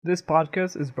This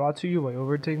podcast is brought to you by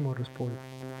Overtake Motorsport.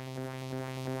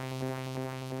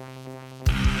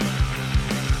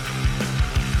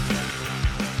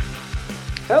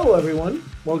 Hello, everyone.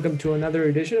 Welcome to another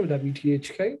edition of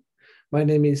WTHK. My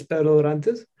name is Pedro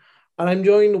Orantes, and I'm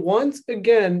joined once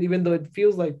again, even though it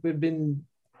feels like we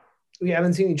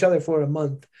haven't seen each other for a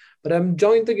month, but I'm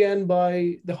joined again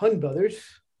by the Hunt brothers.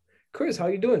 Chris, how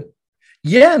you doing?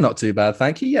 Yeah, not too bad,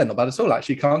 thank you. Yeah, not bad at all.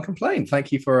 Actually, can't complain.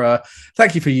 Thank you for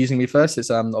using me first.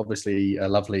 It's obviously a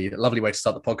lovely way to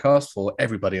start the podcast for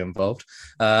everybody involved.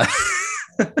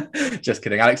 Just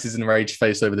kidding. Alex is enraged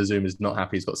face over the Zoom, is not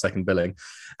happy he's got second billing.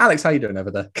 Alex, how you doing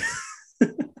over there?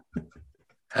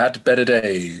 Had better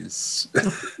days.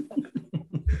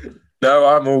 No,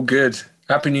 I'm all good.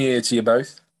 Happy New Year to you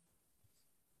both.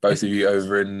 Both of you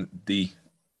over in the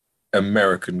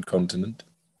American continent.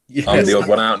 Yes. I'm the odd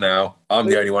one out now. I'm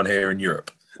the only one here in Europe.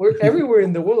 We're everywhere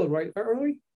in the world, right? Aren't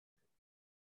we?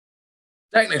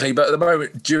 Technically, but at the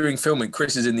moment, during filming,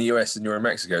 Chris is in the US and you're in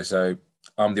Mexico, so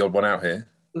I'm the odd one out here.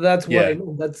 That's what I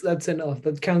know. That's enough.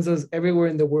 That counts as everywhere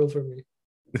in the world for me.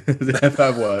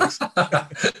 That works.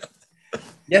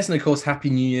 Yes, and of course, Happy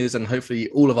New Year's, and hopefully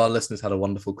all of our listeners had a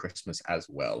wonderful Christmas as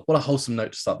well. What a wholesome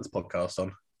note to start this podcast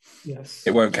on. Yes.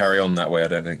 It won't carry on that way, I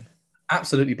don't think.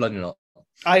 Absolutely bloody not.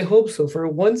 I hope so. For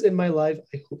once in my life,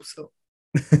 I hope so.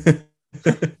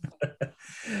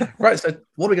 Right, so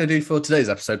what are we going to do for today's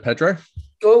episode, Pedro?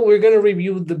 Well, we're going to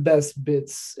review the best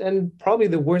bits and probably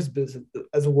the worst bits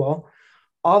as well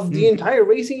of the entire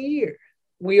racing year.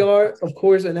 We are, of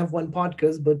course, an F1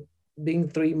 podcast, but being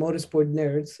three motorsport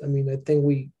nerds, I mean, I think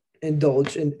we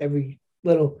indulge in every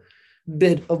little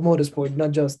bit of motorsport,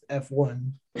 not just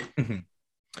F1.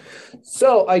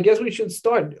 So I guess we should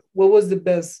start. What was the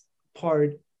best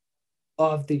part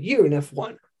of the year in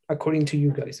F1, according to you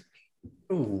guys?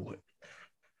 Ooh,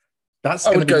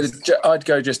 I'd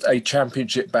go just a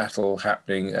championship battle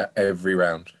happening at every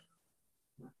round.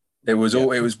 It's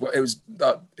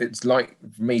like,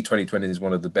 for me, 2020 is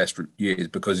one of the best years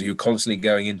because you're constantly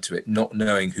going into it not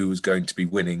knowing who was going to be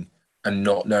winning and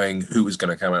not knowing who was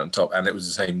going to come out on top. And it was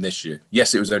the same this year.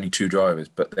 Yes, it was only two drivers,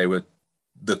 but they were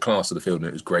the class of the field and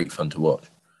it was great fun to watch.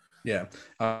 Yeah,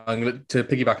 I'm going to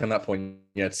piggyback on that point.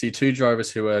 Yeah, to see two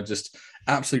drivers who are just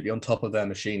absolutely on top of their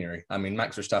machinery. I mean,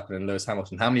 Max Verstappen and Lewis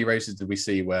Hamilton. How many races did we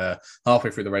see where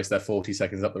halfway through the race they're 40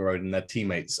 seconds up the road and their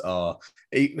teammates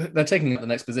they're taking the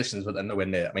next positions, but they're nowhere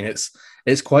near? I mean,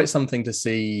 it's quite something to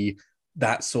see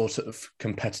that sort of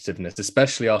competitiveness,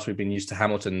 especially after we've been used to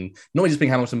Hamilton, not just being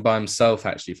Hamilton by himself,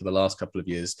 actually, for the last couple of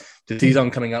years, to see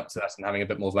someone coming up to that and having a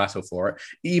bit more battle for it,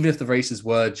 even if the races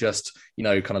were just,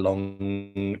 kind of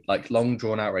long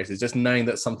drawn out races, just knowing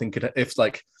that something could, if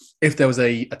there was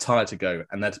a tire to go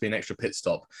and there to be an extra pit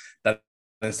stop, that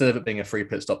instead of it being a free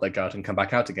pit stop, they go out and come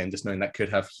back out again, just knowing that could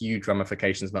have huge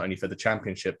ramifications, not only for the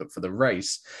championship, but for the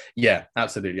race. Yeah,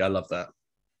 absolutely. I love that.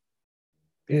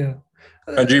 Yeah.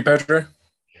 And you, Pedro?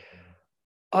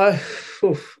 I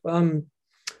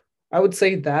would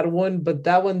say that one, but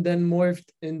that one then morphed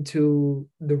into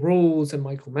the rules and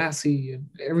Michael Massey and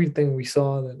everything we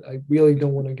saw that I really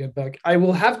don't want to get back. I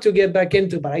will have to get back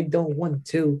into, but I don't want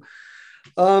to.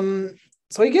 So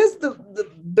I guess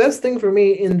the best thing for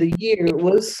me in the year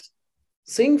was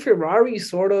seeing Ferrari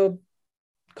sort of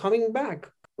coming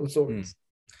back of sorts.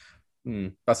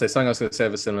 I'd say something I was going to say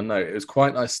of a similar note. It was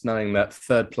quite nice knowing that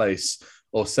third place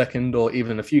or second, or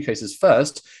even in a few cases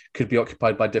first, could be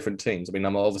occupied by different teams. I mean,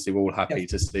 obviously we're all happy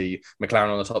to see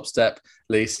McLaren on the top step,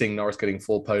 seeing Norris getting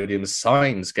 4 podiums,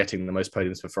 Sainz getting the most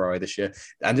podiums for Ferrari this year,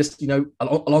 and just,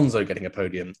 Alonso getting a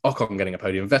podium, Ocon getting a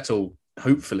podium, Vettel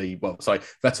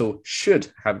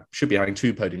should be having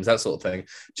 2 podiums, that sort of thing.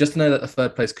 Just to know that the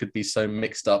third place could be so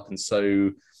mixed up and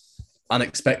so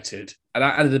unexpected. And I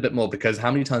added a bit more because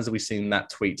how many times have we seen that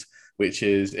tweet, which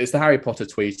is, it's the Harry Potter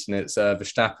tweet, and it's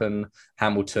Verstappen,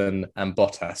 Hamilton, and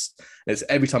Bottas. And it's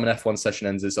every time an F1 session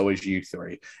ends, it's always you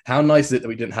three. How nice is it that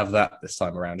we didn't have that this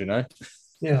time around,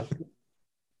 Yeah.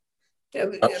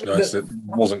 That's nice. It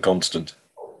wasn't constant.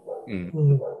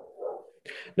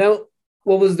 Now,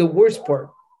 what was the worst part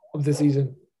of the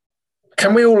season?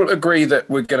 Can we all agree that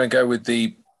we're going to go with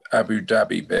the Abu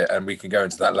Dhabi bit, and we can go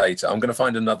into that later? I'm going to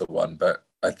find another one, but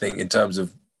I think in terms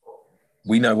of,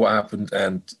 we know what happened,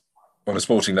 and on a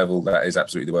sporting level, that is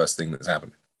absolutely the worst thing that's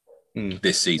happened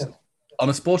this season. On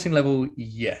a sporting level,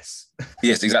 yes.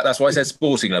 Yes, exactly. That's why I said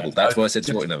sporting level. That's why I said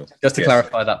sporting level. Just to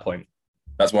clarify that point.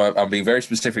 That's why I'm being very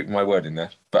specific with my wording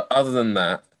there. But other than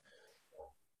that,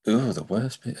 the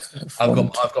worst bit. I've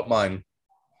got mine.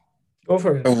 Go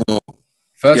for it. Go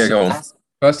on.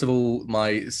 First of all,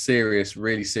 my serious,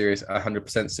 really serious,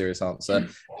 100% serious answer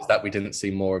is that we didn't see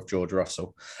more of George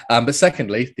Russell. But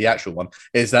secondly, the actual one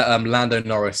is that Lando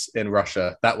Norris in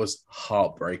Russia, that was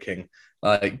heartbreaking.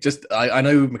 I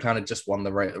know McLaren had just won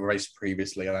the race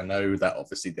previously, and I know that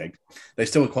obviously they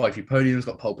still had quite a few podiums,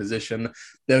 got pole position.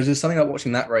 There was just something about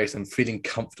watching that race and feeling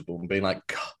comfortable and being like,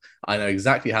 God, I know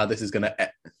exactly how this is going to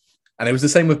end. And it was the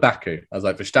same with Baku. I was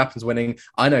like, Verstappen's winning.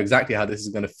 I know exactly how this is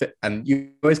going to fit. And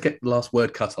you always get the last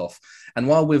word cut off. And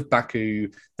while with Baku,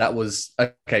 that was,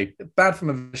 okay, bad from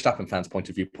a Verstappen fan's point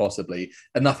of view, possibly.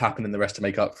 Enough happened in the rest to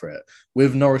make up for it.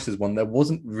 With Norris's one, there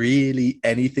wasn't really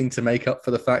anything to make up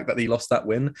for the fact that he lost that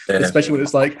win, especially when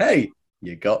it's like, hey,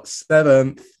 you got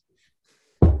 7th.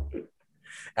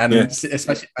 And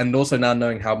especially, and also now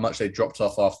knowing how much they dropped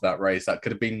off after that race, that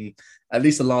could have been at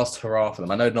least the last hurrah for them.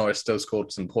 I know Norris still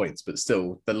scored some points, but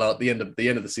still, the end of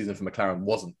the season for McLaren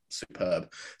wasn't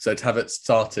superb. So to have it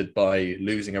started by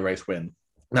losing a race win,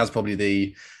 that's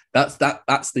probably that's the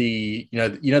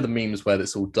the memes where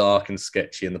it's all dark and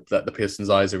sketchy and the person's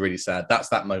eyes are really sad. That's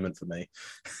that moment for me.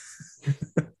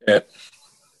 Yeah,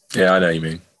 I know what you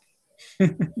mean.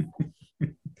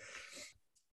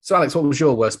 So, Alex, what was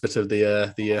your worst bit of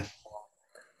the year?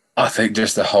 I think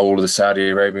just the whole of the Saudi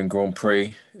Arabian Grand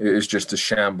Prix. It was just a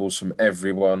shambles from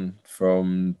everyone,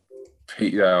 from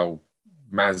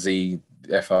Mazzi,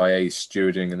 FIA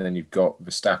stewarding, and then you've got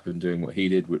Verstappen doing what he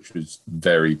did, which was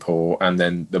very poor. And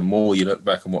then the more you look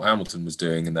back on what Hamilton was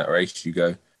doing in that race, you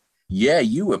go, yeah,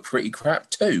 you were pretty crap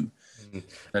too.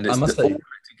 And it's all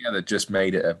together just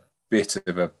made it a bit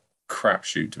of a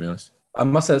crapshoot, to be honest. I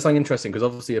must say, it's something interesting because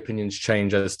obviously opinions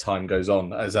change as time goes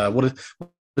on. As what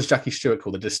does Jackie Stewart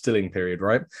call the distilling period,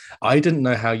 right? I didn't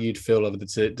know how you'd feel over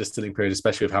the distilling period,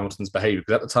 especially with Hamilton's behaviour,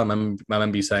 because at the time I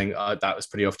remember you saying that was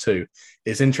pretty off too.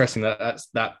 It's interesting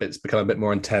that bit's become a bit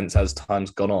more intense as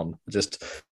time's gone on, just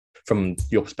from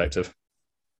your perspective.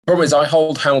 Problem is, I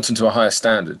hold Hamilton to a higher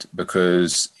standard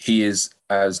because he is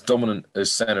as dominant as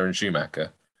Senna and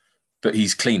Schumacher, but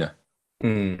he's cleaner.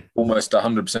 Almost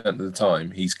 100% of the time,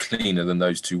 he's cleaner than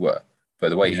those two were. But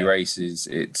the way he races,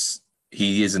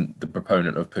 he isn't the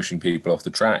proponent of pushing people off the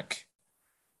track.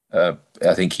 I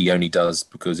think he only does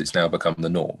because it's now become the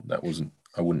norm.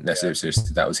 I wouldn't necessarily say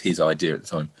that was his idea at the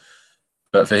time.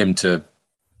 But for him to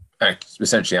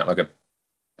essentially act like a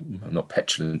not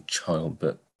petulant child,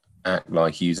 but act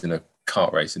like he's in a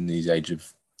kart race in his age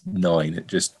of 9, it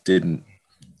just didn't.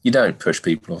 You don't push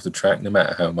people off the track, no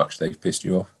matter how much they've pissed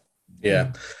you off.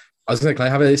 Yeah. I was going to can I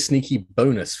have a sneaky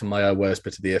bonus for my worst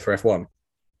bit of the year for F1?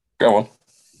 Go on.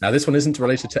 Now, this one isn't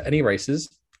related to any races,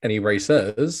 any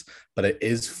racers, but it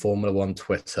is Formula One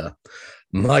Twitter.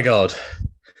 My God,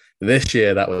 this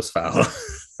year that was foul.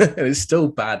 And it's still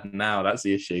bad now. That's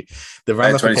the issue. The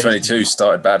 2022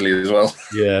 started badly as well.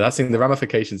 Yeah, that's in the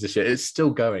ramifications this year. It's still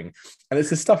going. And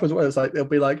it's this stuff as well. It's like, they'll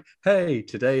be like, hey,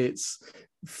 today it's,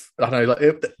 I don't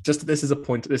know, this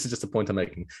is just a point I'm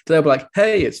making. Today I'll be like,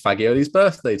 hey, it's Fagioli's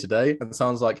birthday today. And it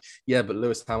sounds like, yeah, but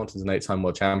Lewis Hamilton's an 8-time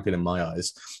world champion in my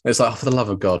eyes. And it's like, oh, for the love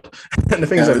of God. And the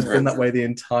thing is that it's been that way the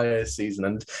entire season.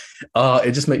 And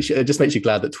it just makes you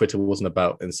glad that Twitter wasn't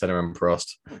about in Senna and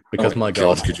Prost. Because my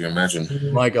God. Could you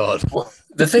imagine? My God. Well,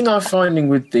 the thing I'm finding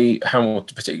with the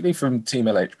Hamilton, particularly from Team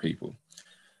LH people,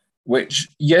 which,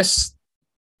 yes,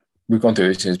 we've gone through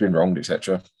it, it's been wronged,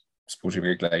 etc., sporting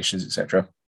regulations, etc.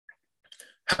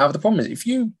 However, the problem is if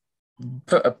you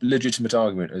put a legitimate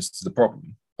argument as to the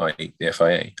problem, i.e. the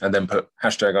FIA, and then put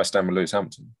hashtag I stand with Lewis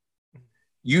Hamilton,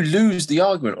 you lose the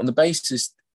argument on the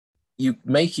basis you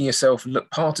making yourself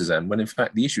look partisan when in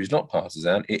fact the issue is not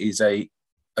partisan. It is an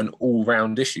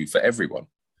all-round issue for everyone.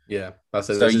 Yeah.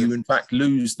 So you in fact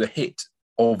lose the hit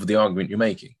of the argument you're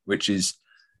making, which is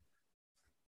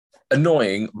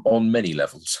annoying on many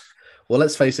levels. Well,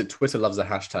 let's face it, Twitter loves a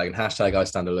hashtag, and hashtag I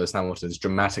stand with Lewis Hamilton is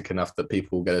dramatic enough that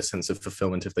people will get a sense of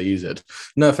fulfillment if they use it.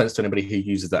 No offense to anybody who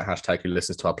uses that hashtag who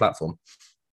listens to our platform.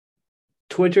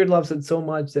 Twitter loves it so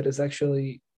much that it's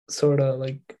actually sort of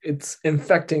like it's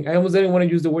infecting. I almost didn't want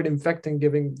to use the word infecting,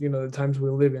 given the times we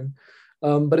live in,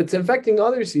 but it's infecting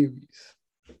other series.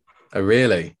 Oh,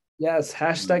 really? Yes.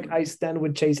 Hashtag I stand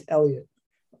with Chase Elliott.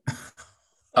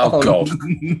 Oh God,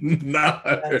 no.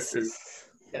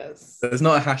 Yes. There's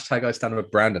not a hashtag I stand with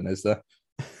Brandon, is there?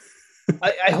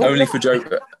 I hope only for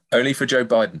Joe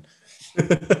Biden.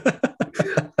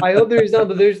 I hope there is not,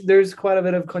 but there's quite a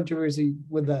bit of controversy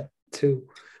with that too.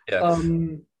 Yeah.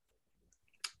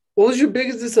 What was your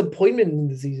biggest disappointment in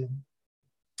the season?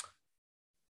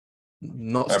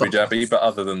 Not Abu Dhabi, but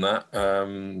other than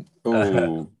that,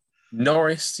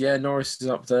 Norris. Yeah, Norris is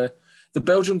up there. The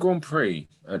Belgian Grand Prix,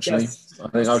 actually. Yes. I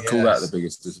think I'd call that the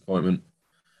biggest disappointment.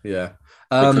 Yeah.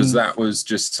 because that was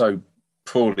just so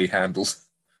poorly handled.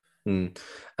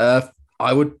 I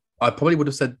probably would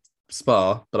have said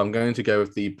Spa, but I'm going to go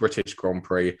with the British Grand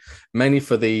Prix, mainly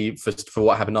for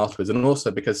what happened afterwards, and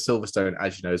also because Silverstone,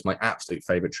 as you know, is my absolute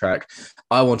favorite track.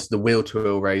 I wanted the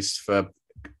wheel-to-wheel race.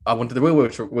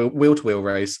 Wheel-to-wheel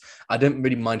race. I didn't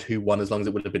really mind who won as long as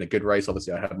it would have been a good race.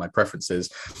 Obviously, I had my preferences,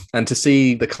 and to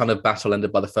see the kind of battle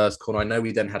ended by the first corner. I know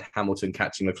we then had Hamilton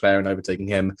catching Leclerc and overtaking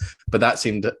him, but that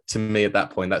seemed to me at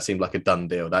that point like a done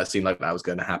deal. That seemed like that was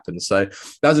going to happen. So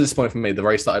that was a disappointment for me. The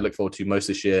race that I look forward to most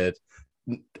this year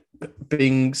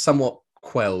being somewhat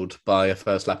quelled by a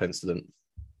first lap incident.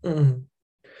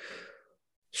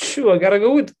 Sure, I gotta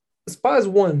go with Spa's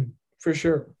one for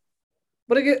sure.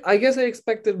 But I guess I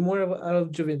expected more out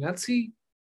of Giovinazzi.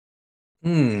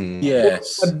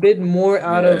 Yes, a bit more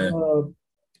out of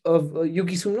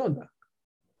Yuki Tsunoda.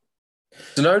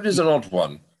 Tsunoda's an odd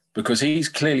one because he's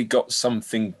clearly got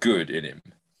something good in him,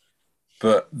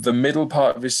 but the middle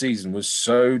part of his season was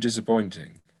so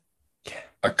disappointing.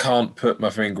 I can't put my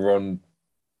finger on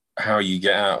how you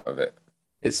get out of it.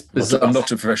 I'm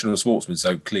not a professional sportsman,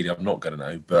 so clearly I'm not going to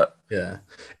know, but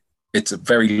it's a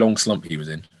very long slump he was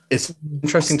in. It's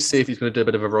interesting to see if he's going to do a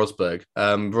bit of a Rosberg.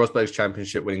 Rosberg's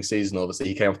championship winning season, obviously,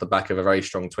 he came off the back of a very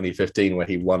strong 2015 where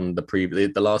he won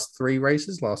the last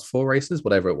four races,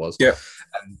 whatever it was. Yeah.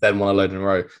 And then won a load in a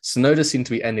row. Tsunoda seemed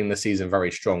to be ending the season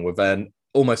very strong with an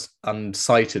almost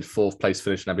unsighted fourth place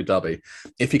finish in Abu Dhabi.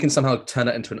 If he can somehow turn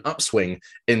it into an upswing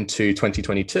into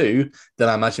 2022, then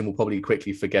I imagine we'll probably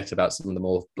quickly forget about some of the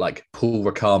more like Paul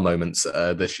Ricard moments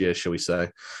this year, shall we say.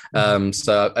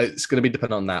 So it's going to be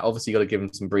dependent on that. Obviously, you got to give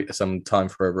him some time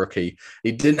for a rookie.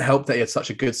 It didn't help that he had such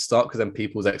a good start because then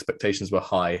people's expectations were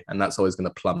high, and that's always going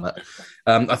to plummet.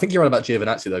 I think you're right about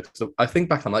Giovinazzi, though, because I think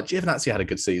back, I'm like, Giovinazzi had a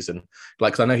good season.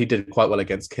 Like, 'cause I know he did quite well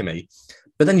against Kimi.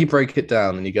 But then you break it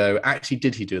down and you go, actually,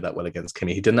 did he do that well against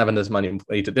Kimi? He didn't have as many.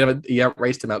 He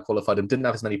outraced him, out-qualified him, didn't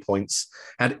have as many points.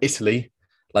 Had Italy,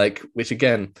 which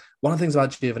again, one of the things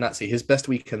about Giovinazzi, his best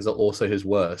weekends are also his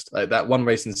worst. Like that one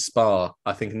race in Spa,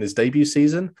 I think in his debut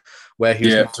season, where he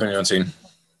was 2019.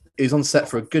 He was on set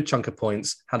for a good chunk of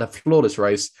points, had a flawless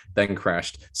race, then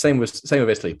crashed. Same with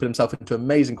Italy. Put himself into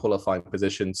amazing qualifying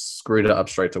position, screwed it up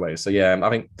straight away. So yeah, I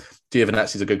think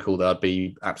Giovinazzi is a good call. That I'd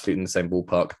be absolutely in the same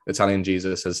ballpark. Italian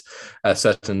Jesus, as a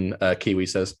certain Kiwi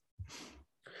says.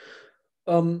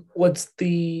 What's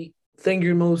the thing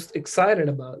you're most excited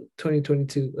about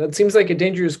 2022? That seems like a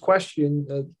dangerous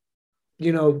question,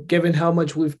 given how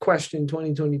much we've questioned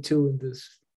 2022 in this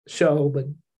show. But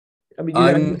I mean,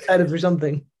 I'm excited for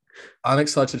something. I'm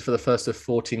excited for the first of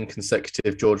 14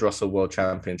 consecutive George Russell World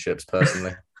Championships,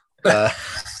 personally. No,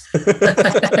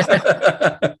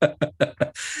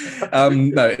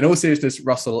 in all seriousness,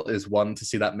 Russell is one to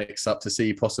see that mix up, to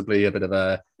see possibly a bit of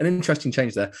an interesting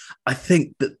change there. I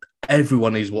think that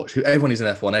everyone who's in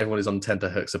F1, everyone is on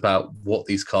tenterhooks about what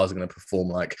these cars are going to perform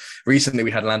like. Recently,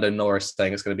 we had Lando Norris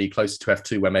saying it's going to be closer to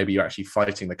F2, where maybe you're actually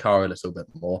fighting the car a little bit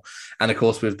more. And of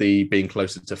course, with the being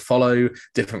closer to follow,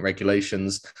 different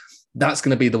regulations, that's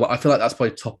going to be the one. I feel like that's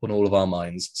probably top on all of our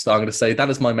minds. So I'm going to say that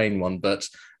is my main one, but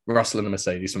Russell and the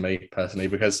Mercedes for me personally,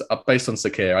 because based on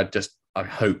Sakir, I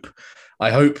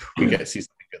hope we get to see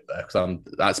something good there, because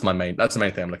that's the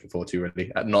main thing I'm looking forward to,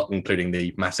 really, not including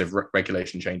the massive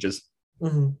regulation changes.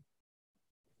 Mm-hmm.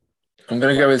 I'm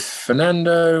going to go with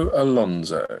Fernando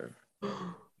Alonso,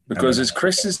 because as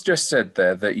Chris has just said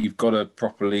there, that you've got to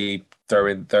properly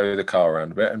throw the car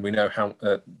around a bit, and we know how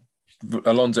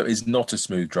Alonso is not a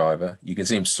smooth driver. You can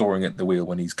see him soaring at the wheel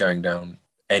when he's going down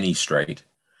any straight.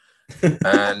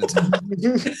 And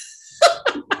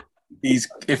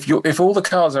if all the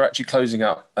cars are actually closing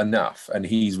up enough, and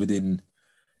if he's within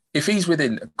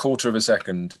a quarter of a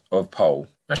second of pole,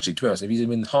 actually, to be honest, if he's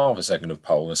within half a second of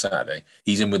pole on a Saturday,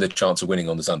 he's in with a chance of winning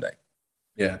on the Sunday.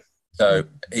 Yeah. So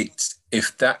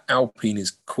if that Alpine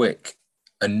is quick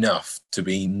enough to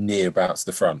be near about to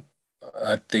the front,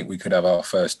 I think we could have our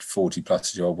first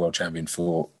 40-plus-year-old world champion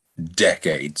for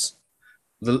decades.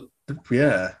 That's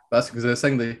because they're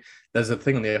saying there's a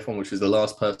thing on the F1, which is the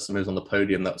last person who was on the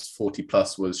podium that was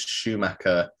 40-plus was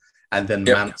Schumacher and then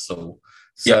Mansell.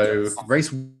 So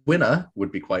race winner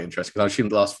would be quite interesting, because I'm assuming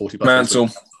the last 40-plus. Mansell.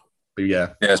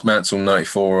 Yeah, it's Mansell,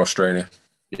 94, Australia.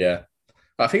 Yeah.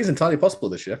 I think it's entirely possible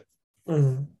this year.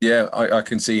 Mm-hmm. Yeah, I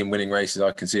can see him winning races.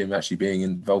 I can see him actually being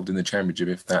involved in the championship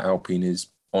if that Alpine is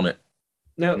on it.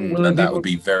 Now, that would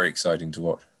be very exciting to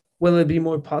watch. Will it be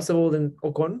more possible than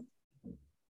Ocon?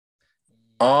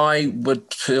 I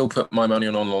would still put my money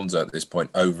on Alonso at this point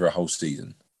over a whole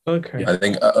season. Okay. I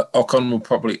think Ocon will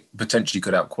potentially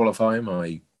could out-qualify him.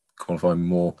 I qualify him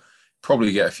more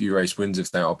probably get a few race wins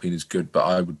if that Alpine is good, but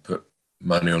I would put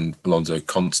money on Alonso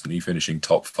constantly finishing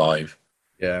top 5,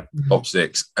 top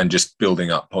 6, and just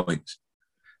building up points.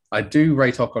 I do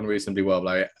rate Ocon reasonably well,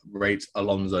 but I rate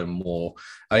Alonso more.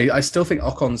 I still think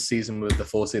Ocon's season with the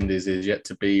Force Indies is yet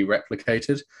to be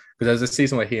replicated, because there's a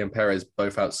season where he and Perez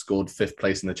both outscored 5th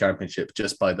place in the championship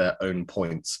just by their own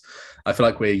points. I feel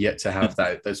like we're yet to have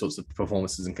those sorts of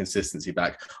performances and consistency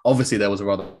back. Obviously, there was a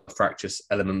rather fractious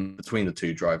element between the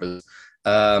two drivers,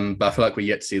 but I feel like we're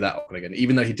yet to see that Ocon again,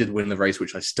 even though he did win the race,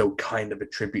 which I still kind of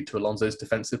attribute to Alonso's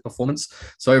defensive performance.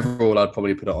 So overall, I'd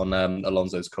probably put it on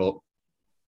Alonso's court.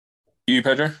 You,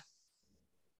 Pedro?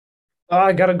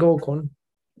 I gotta go Ocon.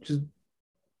 Just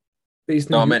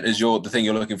no, I meant as the thing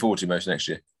you're looking forward to most next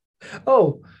year.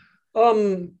 Oh,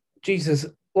 Jesus.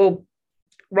 Well,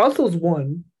 Russell's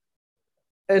won,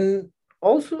 and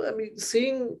also, I mean,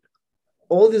 seeing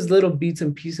all these little bits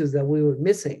and pieces that we were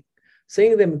missing,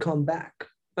 seeing them come back.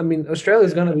 I mean,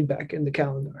 Australia's gonna be back in the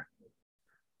calendar.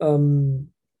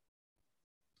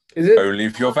 Is it only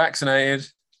if you're vaccinated?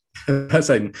 That's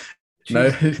saying.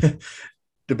 No,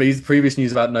 the previous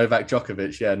news about Novak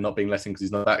Djokovic, not being let in because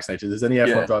he's not vaccinated. There's any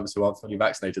F1 drivers who aren't fully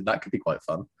vaccinated. That could be quite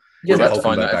fun. Yeah, we'll have to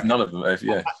find out if none of them. We'll have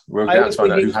to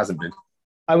find out who hasn't been.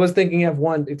 I was thinking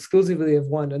F1, exclusively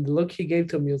F1, and the look he gave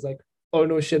to me was like, oh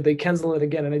no shit, they cancel it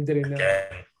again, and I didn't know. Okay.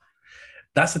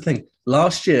 That's the thing.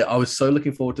 Last year, I was so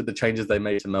looking forward to the changes they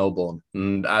made to Melbourne,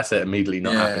 and I said immediately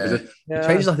not happening. The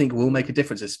changes I think will make a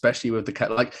difference, especially with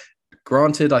the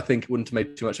Granted, I think it wouldn't have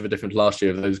made too much of a difference last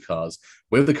year with those cars.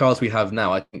 With the cars we have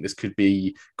now, I think this could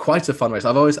be quite a fun race.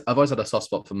 I've always had a soft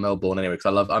spot for Melbourne anyway,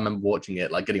 because I remember watching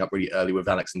it, like getting up really early with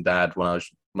Alex and Dad when I was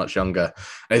much younger.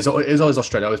 And it was always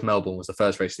Australia. Always Melbourne was the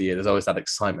first race of the year. There's always that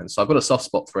excitement. So I've got a soft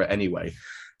spot for it anyway.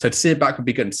 So to see it back would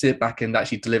be good. And to see it back and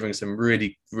actually delivering some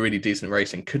really, really decent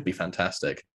racing could be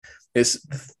fantastic. It's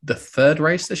the 3rd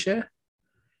race this year.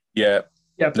 Yeah.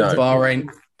 No.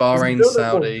 Bahrain,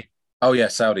 Saudi. Oh, yeah,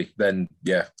 Saudi, then,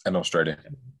 and Australia.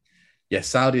 Yeah,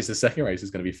 Saudi is the 2nd race.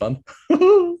 It's going to be fun.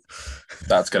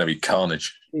 That's going to be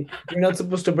carnage. You're not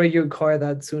supposed to break your car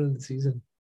that soon in the season.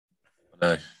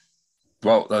 No.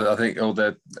 Well, I think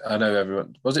I know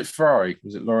everyone. Was it Ferrari?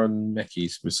 Was it Lauren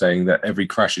Mekies was saying that every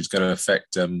crash is going to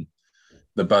affect the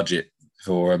budget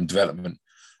for development?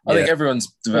 I think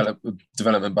everyone's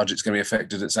development budget's going to be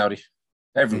affected at Saudi.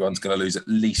 Everyone's going to lose at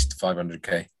least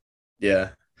 500k. Yeah.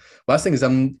 Last thing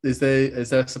is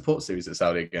there a support series at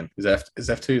Saudi again? Is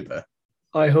F2 there?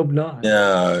 I hope not.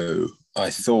 No, I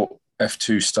thought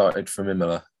F2 started from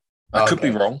Imola. I could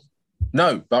be wrong.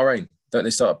 No, Bahrain. Don't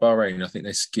they start at Bahrain? I think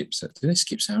they skipped. Did they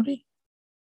skip Saudi?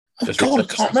 Oh, God, I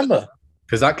can't remember.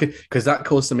 Because that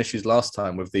caused some issues last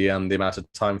time with the amount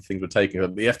of time things were taking. The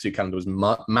F2 calendar was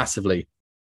massively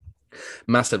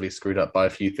screwed up by a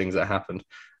few things that happened.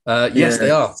 Yes, they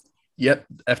are. Yep,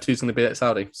 F2 is going to be at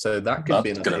Saudi, so that could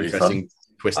be an interesting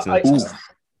twist.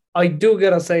 I do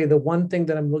gotta say the one thing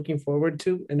that I'm looking forward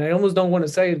to, and I almost don't want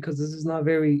to say it because this is not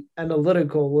very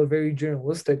analytical or very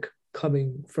journalistic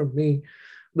coming from me,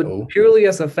 but purely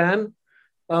as a fan,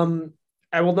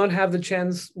 I will not have the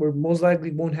chance, or most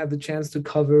likely won't have the chance to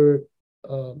cover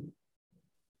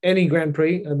any Grand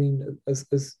Prix. I mean, as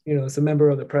you know, as a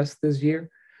member of the press this year,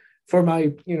 for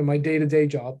my my day-to-day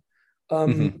job.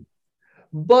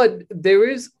 But there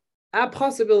is a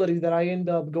possibility that I end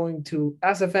up going to,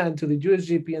 as a fan, to the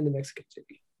USGP and the Mexican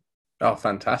GP. Oh,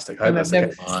 fantastic.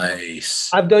 Nice.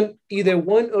 I've done either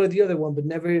one or the other one, but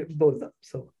never both of them.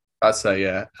 So sorry,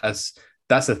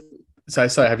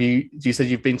 you said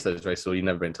you've been to those races or you've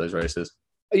never been to those races?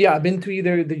 Yeah, I've been to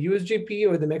either the USGP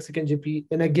or the Mexican GP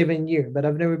in a given year, but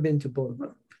I've never been to both of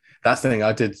them. That's the thing.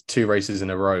 I did 2 races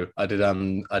in a row. I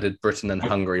did Britain and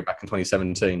Hungary back in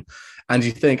 2017. And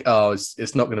you think,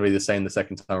 it's not going to be the same the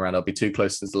second time around. I'll be too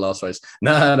close since the last race.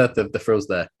 No, the thrills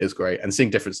there is great. And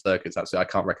seeing different circuits, absolutely,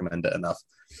 I can't recommend it enough.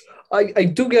 I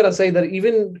do gotta say that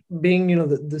even being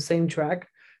the same track,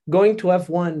 going to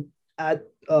F1 at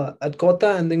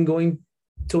COTA and then going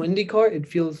to IndyCar, it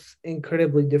feels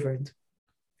incredibly different.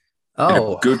 In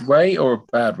a good way or a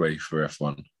bad way for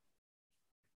F1?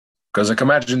 Because I can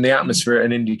imagine the atmosphere at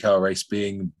an IndyCar race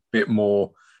being a bit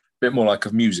more like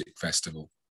a music festival.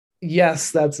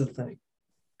 Yes, that's the thing.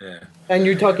 Yeah. And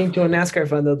you're talking to a NASCAR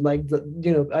fan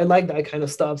that I like that kind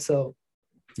of stuff. So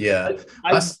yeah,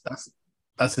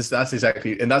 that's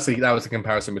exactly, and that was the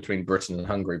comparison between Britain and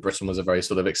Hungary. Britain was a very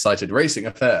sort of excited racing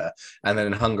affair, and then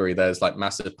in Hungary there's like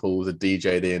massive pools, a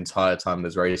DJ the entire time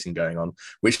there's racing going on,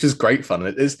 which is great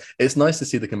fun. It's nice to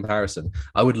see the comparison.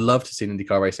 I would love to see an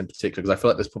IndyCar race in particular because I feel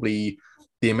like there's probably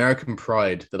the American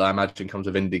pride that I imagine comes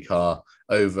with IndyCar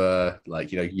over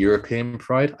like, European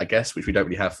pride, I guess, which we don't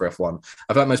really have for F1.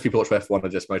 I feel like most people watch F1 are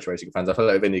just motor racing fans. I feel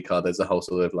like with IndyCar, there's a whole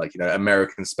sort of like,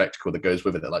 American spectacle that goes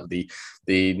with it, like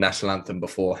the national anthem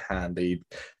beforehand,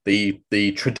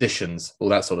 the traditions, all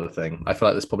that sort of thing. I feel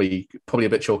like there's probably a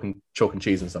bit chalk and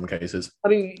cheese in some cases. I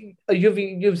mean,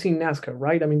 you've seen NASCAR,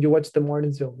 right? I mean, you watched the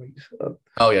Martinsville race.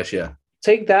 Oh yes, yeah.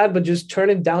 Take that, but just turn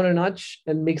it down a notch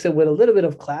and mix it with a little bit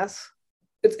of class.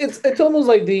 It's almost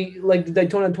like the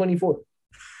Daytona 24.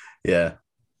 Yeah.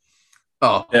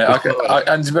 Oh yeah.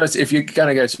 And to be honest, if you're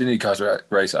gonna go to an IndyCar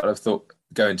race, I'd have thought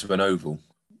going to an oval,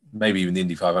 maybe even the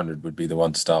Indy 500 would be the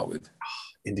one to start with.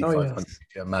 Indy 500. Yes.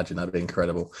 Yeah, imagine that'd be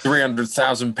incredible.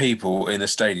 300,000 people in a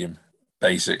stadium,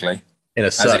 basically, in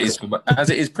a circle. as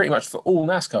it is pretty much for all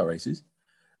NASCAR races.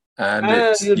 And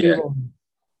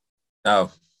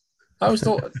oh. I always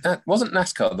thought that wasn't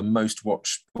NASCAR the most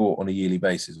watched sport on a yearly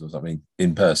basis or something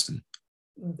in person.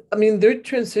 I mean, they're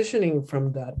transitioning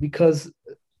from that because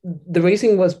the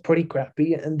racing was pretty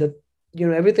crappy and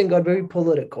everything got very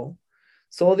political.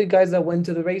 So all the guys that went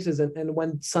to the races and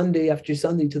went Sunday after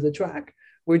Sunday to the track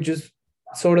were just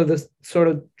sort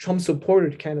of Trump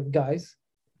supported kind of guys.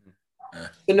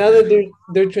 And now that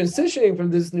they're transitioning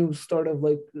from this new sort of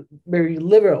like very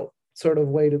liberal sort of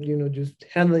way of, just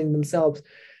handling themselves.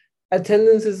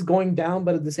 Attendance is going down,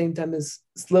 but at the same time is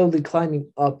slowly climbing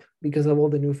up because of all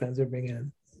the new fans they're bringing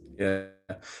in. Yeah.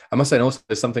 I must say, and also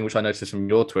there's something which I noticed from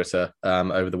your Twitter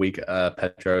over the week,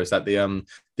 Pedro, is that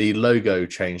the logo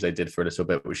change they did for a little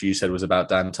bit, which you said was about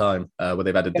damn time, where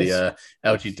they've added the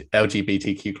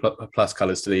LGBTQ plus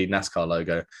colors to the NASCAR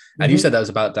logo. And you said that was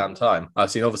about damn time.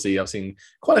 I've seen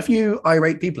quite a few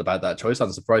irate people about that choice,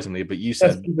 unsurprisingly, but you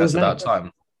said that's about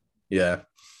time. Yeah.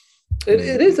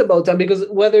 It is about time because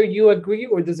whether you agree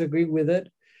or disagree with it,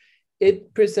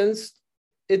 it presents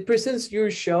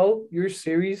your show, your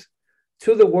series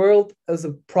to the world as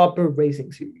a proper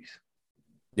racing series.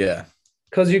 Yeah.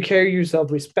 Because you carry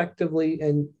yourself respectively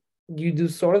and you do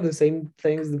sort of the same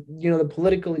things, the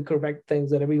politically correct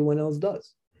things that everyone else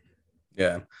does.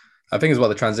 Yeah. I think as well,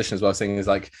 the transition as well, seeing is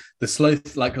like the slow,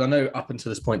 like I know up until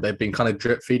this point, they've been kind of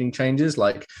drip feeding changes.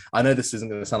 Like I know this isn't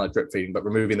going to sound like drip feeding, but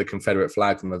removing the Confederate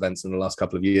flag from events in the last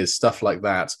couple of years, stuff like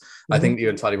that. Mm-hmm. I think you're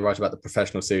entirely right about the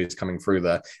professional series coming through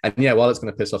there. And yeah, while it's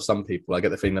going to piss off some people, I get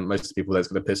the feeling that most of the people that's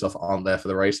going to piss off aren't there for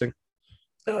the racing.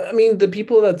 I mean, the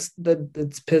people that's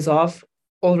piss off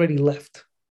already left.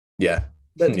 Yeah.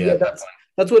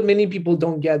 That's what many people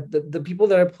don't get. The people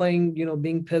that are playing,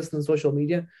 being pissed on social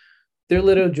media, they're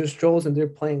literally just trolls and they're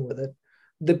playing with it.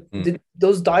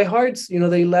 Those diehards,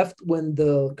 they left when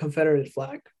the Confederate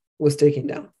flag was taken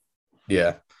down.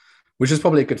 Yeah, which is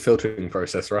probably a good filtering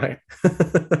process, right?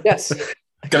 Yes.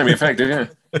 Going to be effective,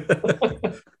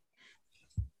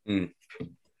 yeah.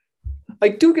 I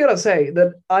do gotta say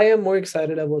that I am more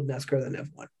excited about NASCAR than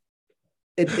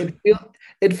F1.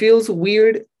 It feels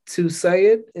weird to say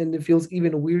it, and it feels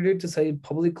even weirder to say it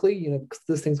publicly, because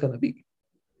this thing's gonna be.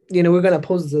 We're going to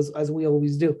post this as we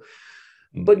always do.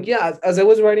 But yeah, as I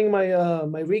was writing my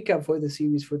my recap for the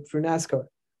series for NASCAR,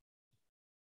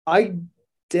 I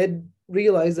did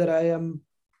realize that I am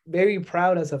very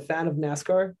proud as a fan of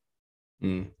NASCAR,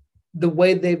 the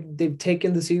way they've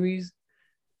taken the series,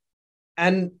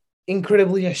 and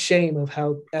incredibly ashamed of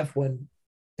how F1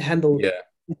 handled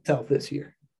itself this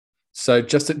year. So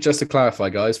just to clarify,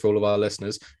 guys, for all of our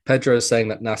listeners, Pedro is saying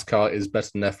that NASCAR is better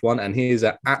than F1, and he is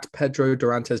at Pedro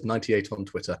Durantes 98 on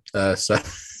Twitter. So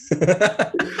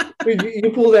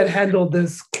you pull that handle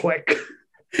this quick.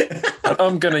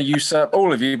 I'm going to usurp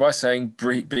all of you by saying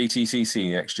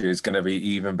BTCC next year is going to be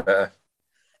even better.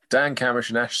 Dan Cammish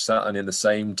and Ash Sutton in the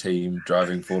same team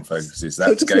driving Ford Focuses.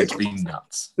 That's going to be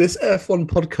nuts. This F1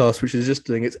 podcast, which is just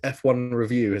doing its F1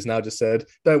 review, has now just said,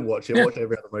 don't watch it. Watch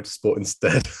every other motorsport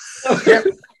instead. Yeah.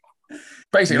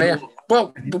 Basically, yeah.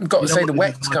 Well, we've got to say the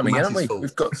WEC's coming in, haven't we?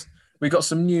 We've got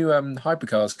some new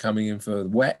hypercars coming in for the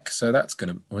WEC. So that's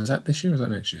going to... Was that this year or is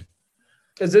that next year?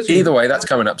 Either way, that's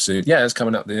coming up soon. Yeah, it's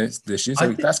coming up this year.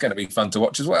 So that's going to be fun to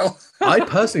watch as well. I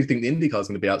personally think the IndyCar is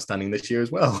going to be outstanding this year as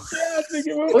well. Yeah, I think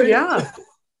it will. Oh, yeah.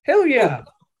 Hell yeah.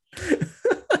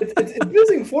 It's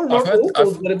using four more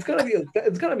locals, but it's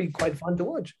gonna be quite fun to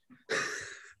watch.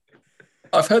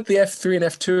 I've heard the F3 and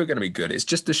F2 are going to be good. It's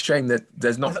just a shame that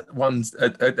there's not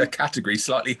a category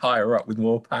slightly higher up with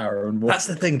more power and more. That's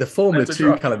the thing. The Formula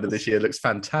 2 calendar this year looks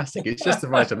fantastic. It's just the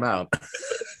right amount.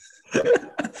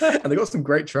 And they got some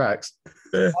great tracks.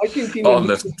 I think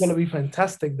it's going to be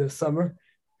fantastic this summer.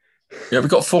 Yeah, we've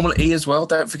got Formula E as well.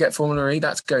 Don't forget Formula E.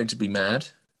 That's going to be mad.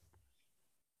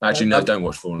 Actually, no, don't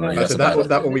watch Formula E. Yeah, That's So a bad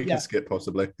that one we Yeah. can skip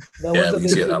possibly. That Yeah, was a we can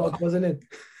see bit that too one. much, wasn't it?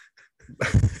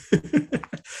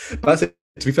 That's it.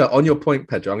 To be fair, on your point,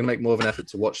 Pedro, I'm going to make more of an effort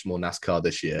to watch more NASCAR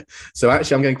this year. So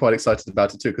actually, I'm getting quite excited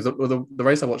about it too, because the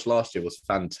race I watched last year was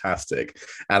fantastic.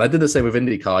 And I did the same with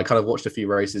IndyCar. I kind of watched a few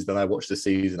races, then I watched the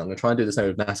season. I'm going to try and do the same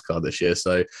with NASCAR this year.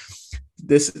 So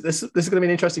this is going to be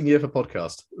an interesting year for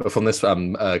podcast, from this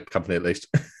company at least.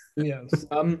 Yes.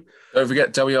 Don't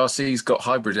forget, WRC's got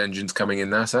hybrid engines coming in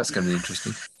now, so that's going to be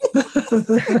interesting.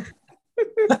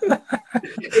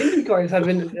 Indy cars have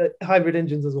been hybrid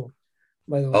engines as well,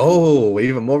 by the way. Oh,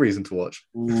 even more reason to watch.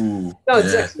 Ooh. No,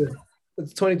 it's yeah. next year.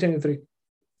 It's 2023.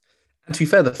 And to be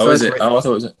fair, the Oh, is first it? Oh, I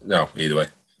thought it was. No, either way.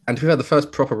 and to be fair, the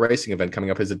first proper racing event coming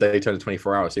up is the Daytona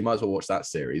 24 Hours. So you might as well watch that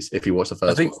series if you watch the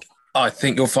first one. I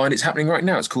think you'll find it's happening right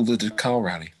now. It's called the Dakar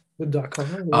Rally. The Dakar.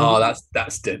 Oh,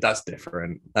 that's different.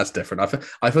 That's different.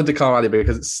 I feel Dakar Rally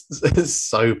because it's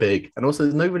so big, and also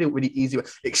there's no really easy way.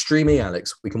 Extreme E,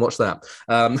 Alex, we can watch that.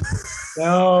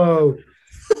 No.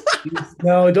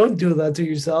 No, don't do that to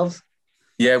yourselves.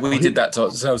 Yeah, we did that to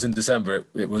ourselves in December.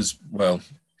 It was, well,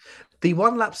 The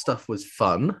one lap stuff was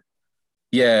fun.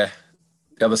 yeah.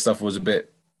 The other stuff was a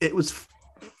bit. It was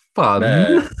fun.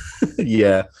 Nah.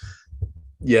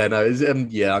 Yeah, no,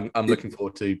 I'm looking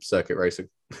forward to circuit racing.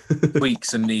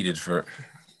 Tweaks are needed for it.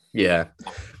 Yeah,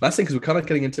 that's the thing, because we're kind of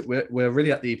getting into we're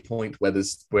really at the point where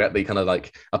we're at the kind of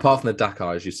like, apart from the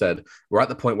Dakar, as you said, we're at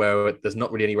the point where there's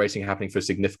not really any racing happening for a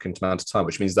significant amount of time,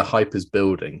 which means the hype is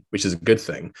building, which is a good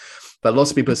thing. But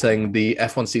lots of people are saying the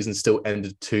F1 season still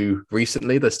ended too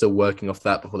recently. They're still working off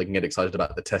that before they can get excited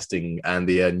about the testing and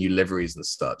the new liveries and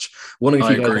such. Wondering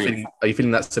if I you guys agree. are you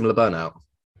feeling that similar burnout?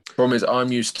 Problem is,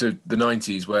 I'm used to the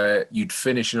 90s where you'd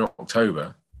finish in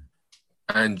October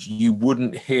and you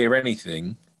wouldn't hear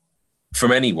anything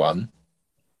from anyone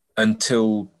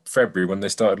until February when they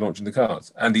started launching the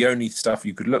cars. And the only stuff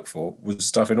you could look for was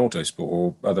stuff in Autosport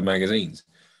or other magazines.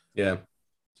 Yeah.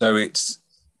 So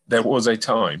there was a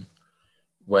time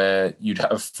where you'd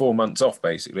have 4 months off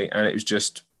basically, and it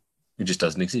just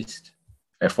doesn't exist.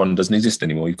 F1 doesn't exist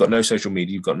anymore. You've got no social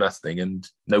media, you've got nothing, and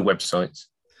no websites.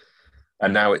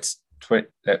 And now it's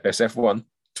F1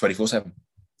 24/7.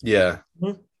 Yeah.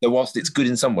 So whilst it's good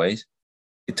in some ways,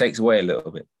 it takes away a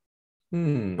little bit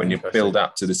when you build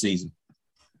up to the season.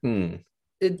 How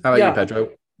about you,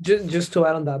 Pedro? Just to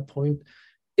add on that point,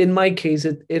 in my case,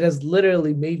 it has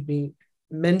literally made me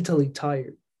mentally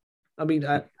tired. I mean,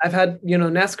 I've had,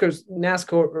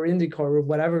 NASCAR or IndyCar or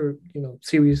whatever,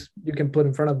 series you can put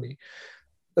in front of me,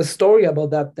 a story about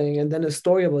that thing, and then a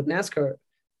story about NASCAR.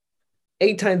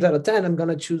 8 times out of 10, I'm going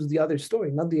to choose the other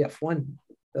story, not the F1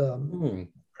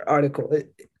 article.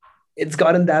 It's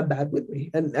gotten that bad with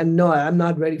me. And no, I'm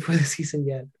not ready for the season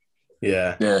yet.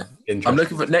 Yeah. I'm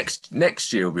looking for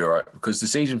next year will be all right, because the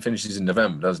season finishes in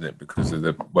November, doesn't it? Because of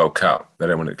the World Cup. They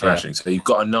don't want it clashing. So you've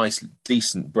got a nice,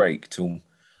 decent break till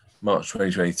March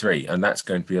 2023. And that's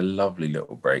going to be a lovely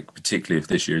little break, particularly if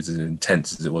this year is as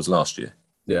intense as it was last year.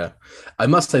 Yeah, I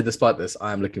must say, despite this,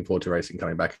 I am looking forward to racing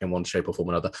coming back in one shape or form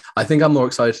or another. I think I'm more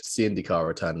excited to see IndyCar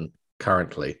return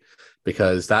currently,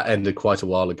 because that ended quite a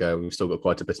while ago. We've still got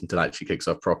quite a bit until it actually kicks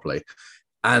off properly.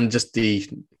 And just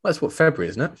that's February,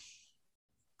 isn't it?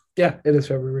 Yeah, it is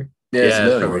February. Yeah, it's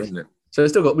February, early, isn't it? So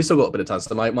we still got a bit of time.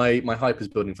 So my hype is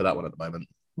building for that one at the moment.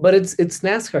 But it's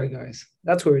NASCAR, guys.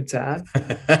 That's where it's at.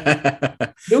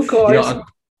 New cars,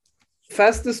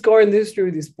 fastest car in the history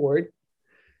of the sport,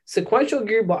 sequential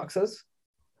gearboxes,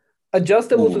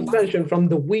 adjustable suspension from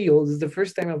the wheels. Is the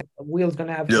first time a wheel's going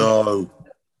to have. No.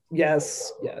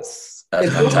 Yes. That's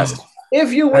fantastic.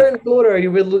 If you weren't Florida,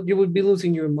 you would be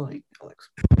losing your mind, Alex.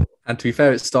 And to be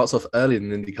fair, it starts off earlier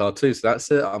than IndyCar too. So that's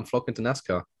it. I'm flocking to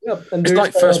NASCAR. Yep. And It's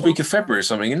like first week of February or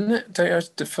something, isn't it?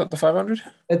 The 500?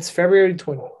 It's February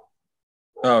 20th.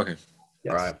 Oh, okay.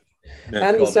 Yes. All right. Yeah,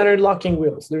 And the center locking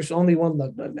wheels. There's only one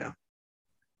lug nut now.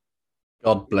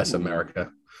 God bless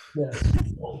America. Yes.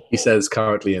 He says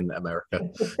currently in America.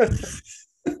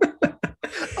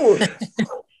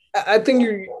 I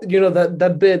think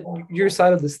that bit, your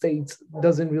side of the states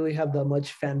doesn't really have that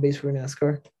much fan base for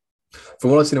NASCAR.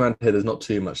 From what I've seen around here, there's not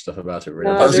too much stuff about it,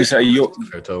 really. I was going to say,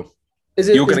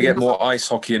 you're going to get more ice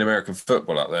hockey and American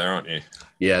football out there, aren't you?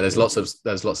 Yeah, there's lots of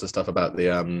stuff about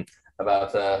the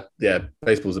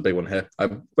baseball's a big one here. I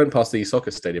went past the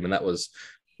soccer stadium and that was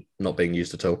not being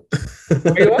used at all.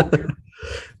 Where you at?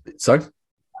 Sorry?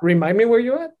 Remind me where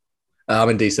you at? I'm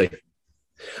in DC.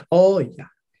 Oh yeah.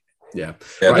 Yeah.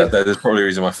 Yeah, there's probably a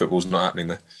reason why football's not happening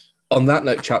there. On that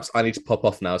note, chaps, I need to pop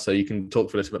off now, so you can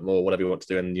talk for a little bit more, whatever you want to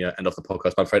do, and end off the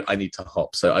podcast. But I'm afraid I need to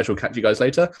hop, so I shall catch you guys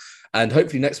later. And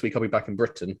hopefully next week I'll be back in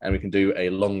Britain, and we can do a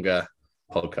longer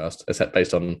podcast, except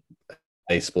based on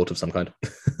a sport of some kind.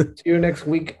 See you next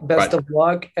week. Best Right. of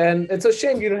luck. And it's a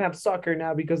shame you don't have soccer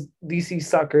now because DC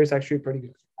soccer is actually pretty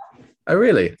good. Oh,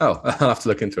 really? Oh, I'll have to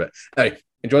look into it. Hey,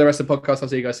 enjoy the rest of the podcast. I'll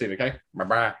see you guys soon, okay?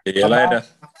 Bye-bye. See you later.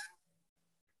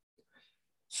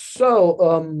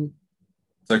 So,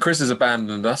 So Chris has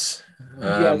abandoned us.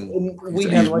 yes, and we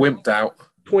he's have like wimped out.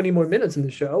 20 more minutes in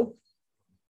the show.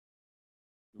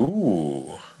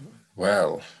 Ooh,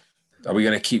 well, are we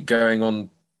going to keep going on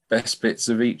best bits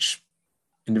of each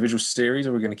individual series,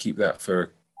 or are we going to keep that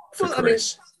for Well, I mean,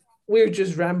 Chris? we're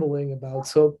just rambling about.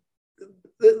 So,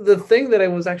 the thing that I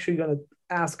was actually going to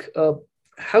ask,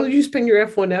 how did you spend your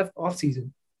F1 off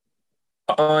season?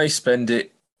 I spend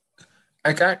it,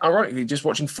 ironically, just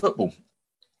watching football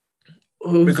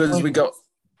because we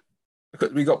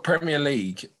got Premier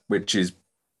League, which is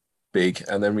big,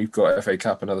 and then we've got FA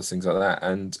Cup and other things like that.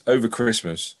 And over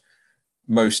Christmas,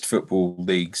 most football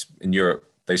leagues in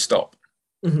Europe, they stop.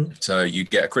 Mhm. So you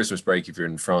get a Christmas break if you're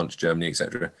in France, Germany,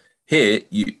 etc. Here,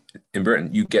 in Britain,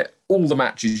 you get all the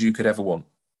matches you could ever want,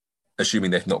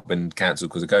 assuming they've not been cancelled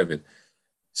because of COVID.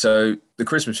 So the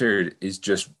Christmas period is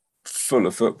just full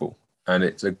of football, and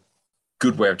it's a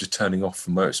good way of just turning off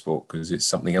from motorsport because it's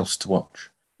something else to watch.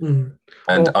 Mhm.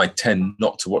 And Well- I tend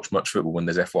not to watch much football when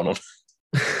there's F1 on.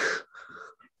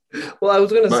 Well, I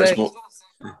was going to say,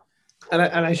 Motorsport. and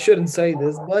I shouldn't say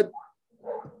this, but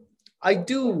I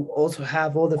do also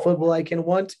have all the football I can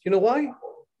want. You know why?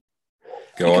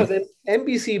 Go Because on.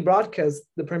 NBC broadcasts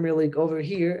the Premier League over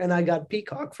here, and I got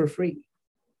Peacock for free.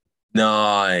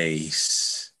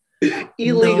 Nice.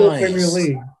 Illegal Nice. Premier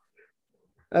League.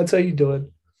 That's how you do it.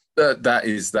 That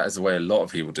is the way a lot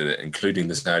of people did it, including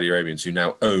the Saudi Arabians who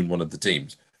now own one of the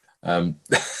teams.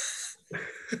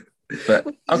 But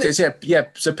okay, so yeah.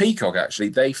 So Peacock actually,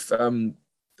 they've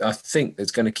I think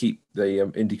it's going to keep the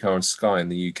IndyCar and Sky in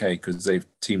the UK because they've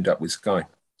teamed up with Sky.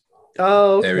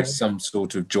 Oh, okay. There is some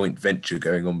sort of joint venture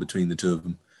going on between the two of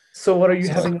them. So what are you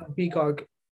So- having on Peacock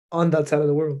on that side of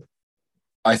the world?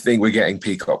 I think we're getting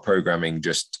Peacock programming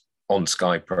just on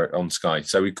Sky.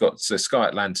 So we've got Sky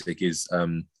Atlantic is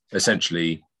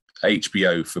essentially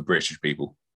HBO for British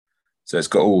people. So it's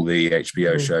got all the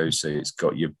HBO shows. So it's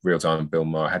got your Real Time Bill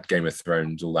Maher, had Game of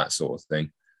Thrones, all that sort of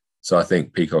thing. So I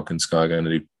think Peacock and Sky are going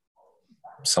to do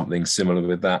something similar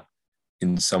with that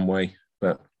in some way.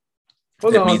 But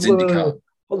Hold it on, means wait, wait, IndyCar. wait.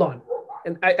 Hold on.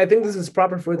 And I think this is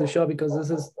proper for the show because this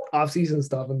is off-season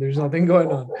stuff and there's nothing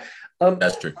going on.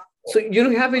 That's true. So you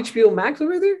don't have HBO Max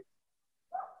over there?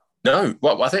 No,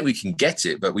 well, I think we can get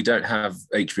it, but we don't have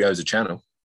HBO as a channel.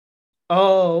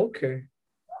 Oh, okay.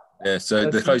 Yeah, so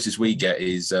the That's closest we get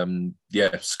is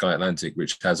Sky Atlantic,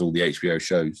 which has all the HBO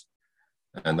shows,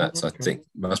 and that's I Okay. think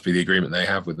must be the agreement they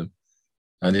have with them.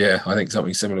 And yeah, I think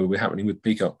something similar will be happening with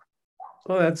Peacock,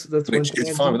 Oh, that's which one is thing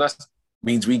I fine do. with us.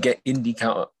 Means we get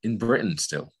IndyCar in Britain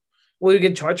still. Will you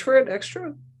get charged for it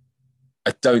extra?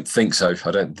 I don't think so.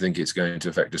 I don't think it's going to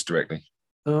affect us directly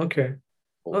Oh, okay.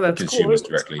 or Oh, that's cool. consumers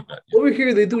directly. But Over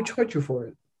here, they do charge you for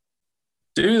it.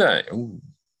 do they? Ooh,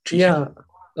 cheeky. Yeah.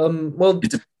 Well,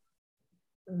 It's a-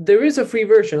 there is a free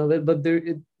version of it, but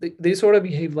they sort of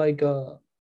behave like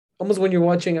almost when you're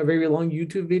watching a very long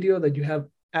YouTube video that you have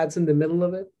ads in the middle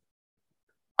of it.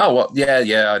 Oh, well,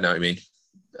 yeah, I know what you mean.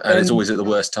 And it's And- always at the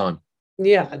worst time.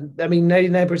 Yeah, I mean,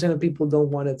 99% of people don't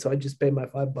want it, so I just pay my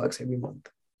 $5 every month.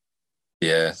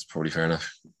 Yeah, it's probably fair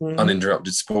enough. Mhm.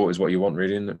 Uninterrupted sport is what you want,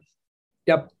 really, isn't it?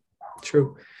 Yep,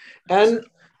 true. And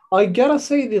I gotta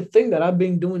say, the thing that I've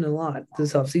been doing a lot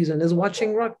this off season is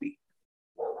watching rugby.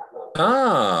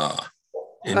 Ah,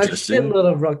 A interesting.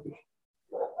 shitload of rugby.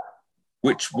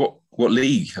 What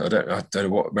league? I don't know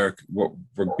what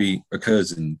rugby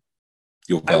occurs in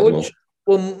your I part of the world.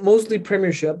 watch, mostly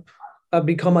Premiership. I've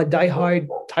become a diehard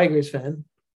Tigers fan.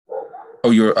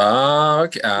 Oh,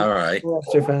 okay, all right.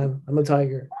 Leicester fan. I'm a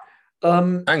Tiger.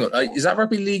 Hang on, is that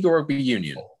rugby league or rugby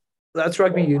union? That's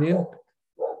rugby union.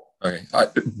 Okay,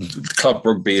 club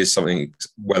rugby is something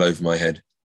well over my head.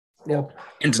 Yeah.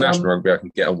 International rugby I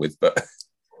can get on with, but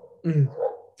Mm.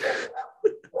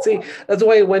 See, that's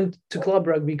why I went to club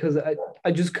rugby because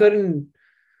I just couldn't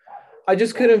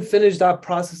finish that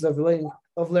process of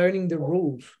learning the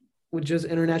rules with just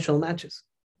international matches.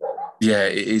 yeah,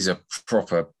 it is a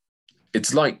proper.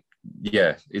 It's like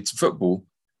it's football,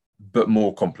 but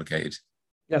more complicated.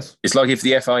 Yes. It's like if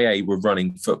the FIA were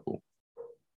running football.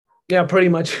 Yeah, pretty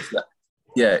much.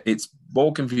 Yeah, it's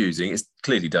more confusing. It's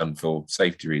clearly done for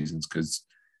safety reasons because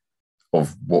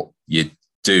of what you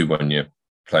do when you're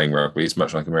playing rugby. It's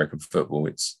much like American football.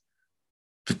 It's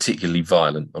particularly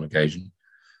violent on occasion.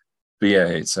 But yeah,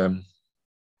 it's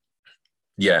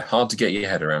Yeah, hard to get your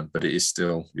head around, but it is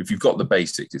still, if you've got the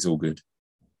basics, it's all good.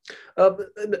 Uh,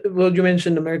 well, you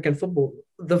mentioned American football.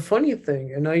 The funny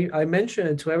thing, and I mention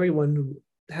it to everyone who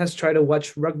has tried to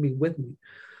watch rugby with me.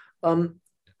 Um,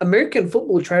 American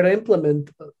football tried to implement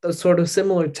a sort of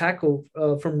similar tackle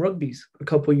from rugby's a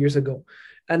couple years ago,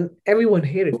 and everyone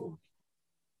hated it.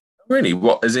 Really?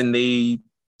 What, as in the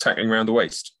tackling around the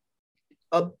waist?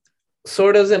 Uh,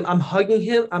 Sort of, I'm hugging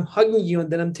you,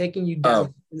 and then I'm taking you Oh,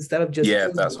 down instead of just yeah,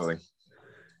 that's what I think.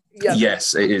 yeah.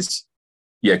 Yes, it is.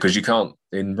 Yeah, because you can't,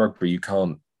 in rugby, you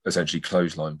can't essentially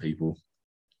clothesline people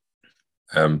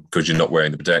because you're not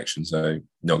wearing the protection, so you're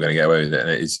not going to get away with it.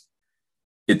 And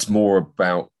it's more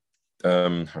about, how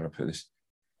do I put this?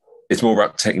 It's more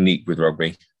about technique with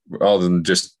rugby rather than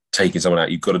just taking someone out.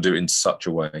 You've got to do it in such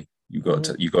a way. You've got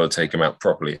to take them out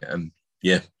properly. And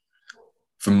yeah,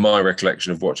 from my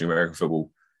recollection of watching American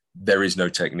football, there is no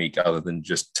technique other than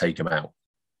just take them out.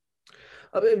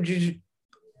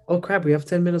 Oh crap, we have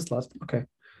 10 minutes left. Okay.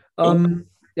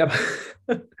 Yeah.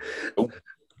 Oh.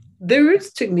 There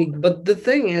is technique, but the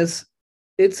thing is,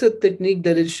 it's a technique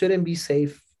that it shouldn't be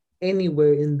safe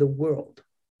anywhere in the world.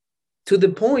 To the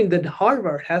point that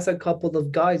Harvard has a couple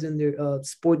of guys in their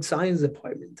sports science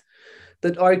department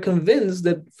that are convinced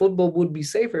that football would be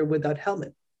safer without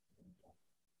helmet.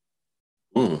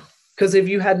 Because if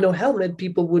you had no helmet,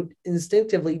 people would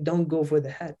instinctively don't go for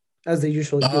the head as they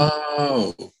usually do.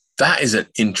 Oh, that is an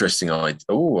interesting idea.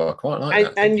 Oh, I quite like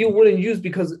that. And you wouldn't use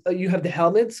because you have the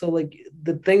helmet. So like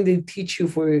the thing they teach you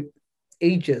for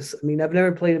ages. I mean, I've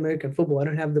never played American football. I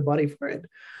don't have the body for it,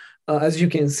 as you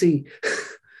can see.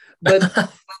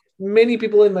 But many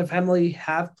people in my family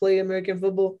have played American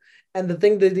football. And the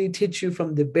thing that they teach you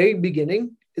from the very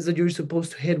beginning is that you're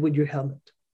supposed to hit with your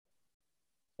helmet.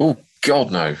 Oh,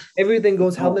 God, no. Everything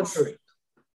goes helmet first.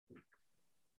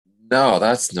 No,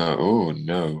 that's no. Oh,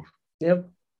 no. Yep.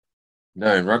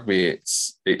 No, in rugby,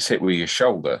 it's hit with your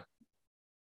shoulder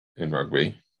in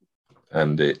rugby,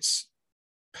 and it's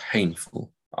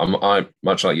painful. I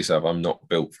much like yourself, I'm not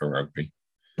built for rugby.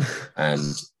 And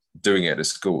doing it at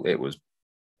school, it was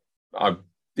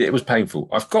painful.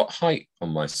 I've got height on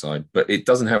my side, but it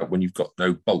doesn't help when you've got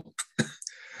no bulk.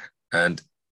 And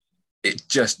it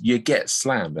just, you get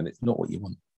slammed and it's not what you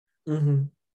want. Mm-hmm.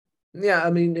 Yeah,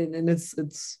 I mean, and it's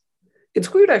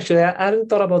weird actually. I hadn't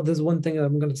thought about this one thing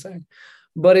I'm gonna say,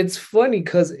 but it's funny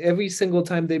because every single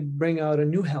time they bring out a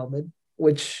new helmet,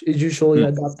 which is usually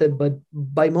adopted, but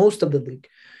by most of the league,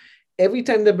 every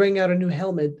time they bring out a new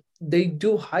helmet, they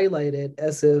do highlight it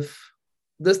as if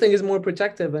this thing is more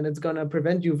protective and it's gonna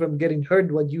prevent you from getting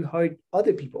hurt when you hurt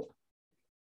other people.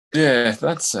 Yeah,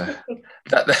 that's that.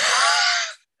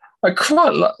 I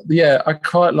quite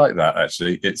like that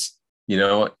actually. It's, you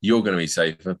know what, you're going to be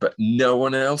safer, but no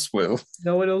one else will.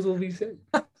 No one else will be safe.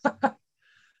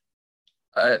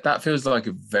 That feels like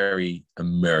a very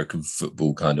American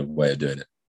football kind of way of doing it.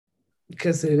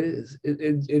 Because it is.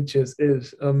 It just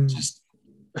is. And it's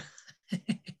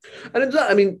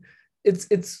not, I mean,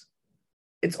 it's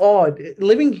odd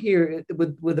living here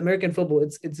with American football.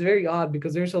 It's very odd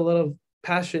because there's a lot of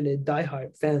passionate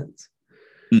diehard fans.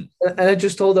 And I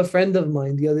just told a friend of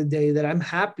mine the other day that I'm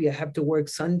happy I have to work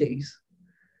Sundays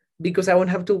because I won't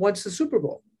have to watch the Super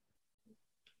Bowl.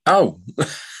 Oh.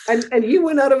 and he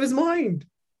went out of his mind.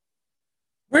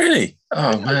 Really?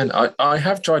 Oh, man. I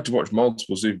have tried to watch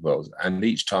multiple Super Bowls, and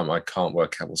each time I can't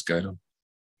work out what's going on.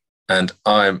 And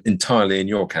I'm entirely in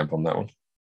your camp on that one.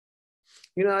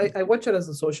 You know, I watch it as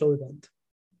a social event.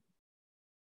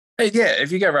 Hey, yeah,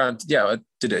 if you go around, yeah, I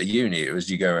did it at uni. It was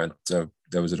you go around,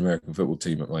 there was an American football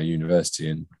team at my university,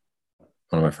 and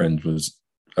one of my friends was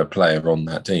a player on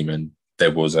that team, and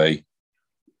there was I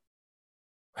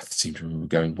seem to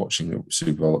remember watching the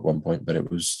Super Bowl at one point, but it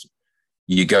was,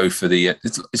 you go for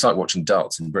it's like watching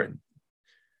darts in Britain.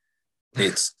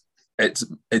 It's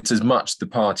as much the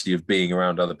party of being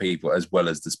around other people as well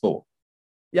as the sport.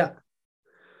 Yeah.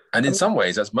 And in some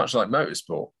ways, that's much like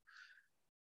motorsport.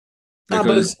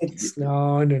 Because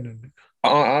no.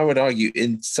 I would argue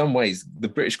in some ways, the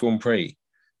British Grand Prix,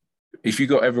 if you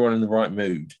got everyone in the right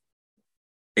mood,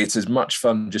 it's as much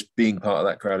fun just being part of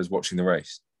that crowd as watching the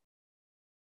race.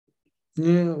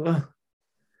 Yeah.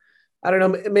 I don't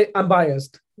know. I'm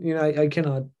biased. You know, I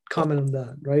cannot comment on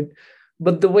that, right?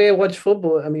 But the way I watch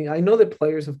football, I mean, I know the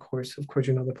players, of course,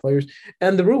 you know the players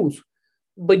and the rules,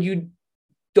 but you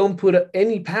don't put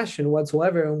any passion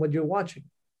whatsoever on what you're watching.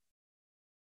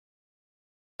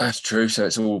 That's true. So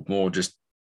it's all more just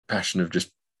passion of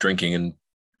just drinking and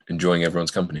enjoying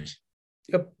everyone's company.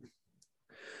 Yep.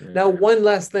 Yeah. Now, one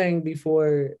last thing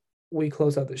before we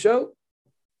close out the show.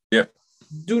 Yep.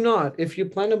 Do not, if you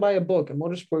plan to buy a book, a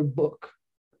motorsport book,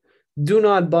 do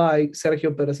not buy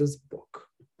Sergio Perez's book.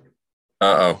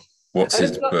 What's And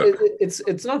his book?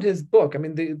 It's not his book. I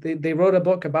mean, they wrote a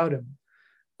book about him.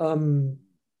 I'm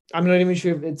not even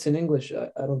sure if it's in English. I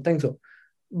don't think so.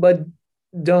 But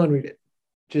don't read it.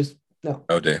 Just no.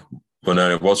 Oh dear. Well,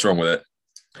 no. What's wrong with it?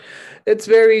 It's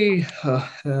very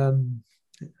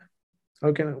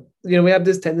we have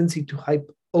this tendency to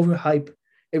overhype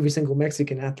every single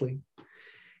Mexican athlete,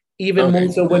 even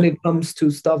more so when it comes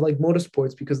to stuff like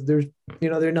motorsports, because there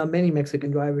are not many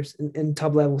Mexican drivers in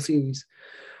top level series.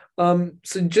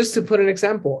 So just to put an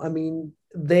example, I mean,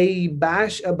 they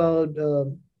bash about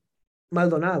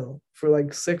Maldonado for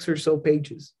like 6 or so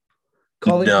pages,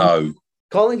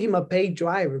 calling him a paid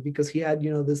driver because he had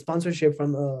the sponsorship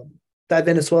from that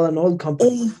Venezuelan oil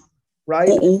company, right?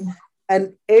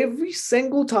 And every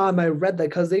single time I read that,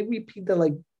 because they repeat that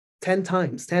like 10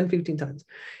 times, 10, 15 times,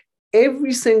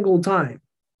 every single time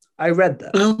I read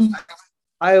that,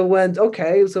 I went,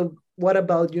 okay, so what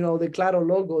about the Claro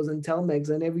logos and Telmex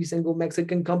and every single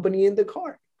Mexican company in the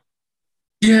car?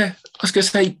 Yeah, I was going to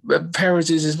say Perez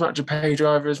is as much a pay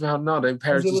driver as Maldonado.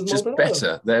 Perez is just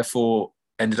better, therefore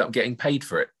ended up getting paid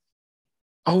for it.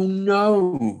 Oh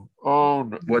no! Oh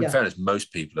no. Well, in fairness,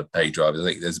 most people are pay drivers. I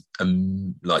think there's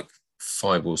like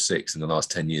 5 or 6 in the last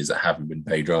 10 years that haven't been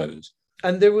pay drivers.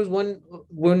 And there was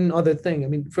one other thing. I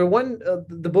mean, for one,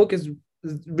 the book is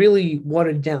really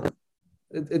watered down.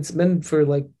 It's meant for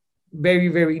like very,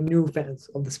 very new fans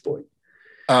of the sport.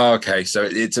 Oh, okay, so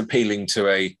it's appealing to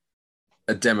a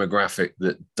demographic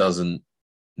that doesn't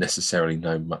necessarily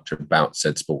know much about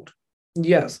said sport.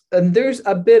 Yes, and there's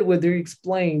a bit where they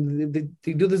explain,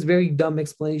 they do this very dumb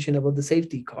explanation about the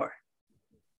safety car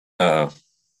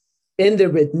in the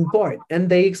written part, and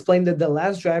they explain that the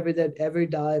last driver that ever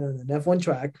died on an F1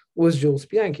 track was Jules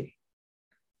Bianchi.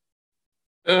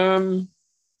 Well,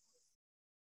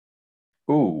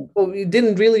 he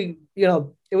didn't really,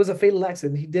 it was a fatal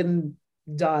accident. He didn't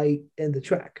die in the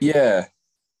track. Yeah.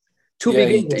 To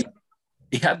begin with.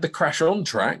 He had the crash on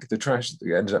track. The crash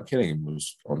that ended up killing him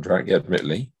was on track,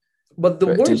 admittedly. But the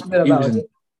worst bit about it.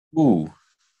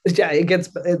 Yeah, it gets.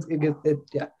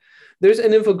 Yeah. There's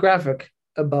an infographic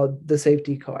about the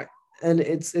safety car, and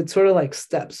it's sort of like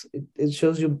steps. It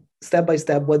shows you step by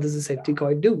step what does the safety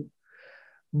car do,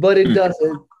 but it does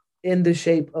it in the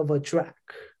shape of a track,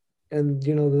 and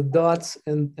the dots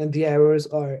and the arrows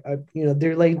are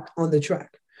they're laid on the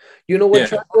track. You know what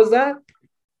track was that?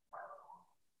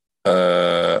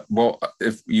 Well,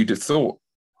 if you'd have thought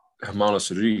Hermanos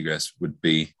Rodriguez would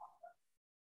be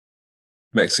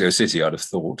Mexico City, I'd have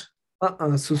thought.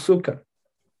 Suzuka.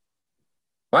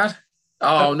 What?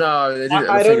 Oh no!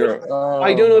 I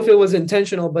don't know if it was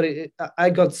intentional, but I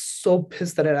got so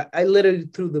pissed at it. I literally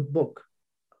threw the book.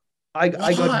 I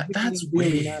got that's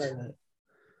weird. Mad at it.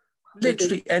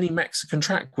 Literally, any Mexican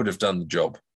track would have done the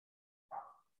job.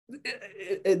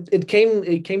 It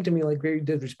came to me like very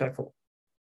disrespectful.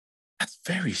 That's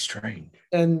very strange.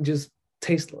 And just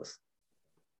tasteless.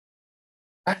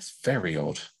 That's very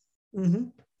odd. Mm-hmm.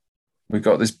 We've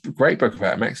got this great book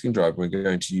about a Mexican driver. We're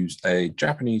going to use a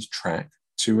Japanese track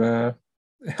to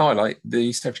highlight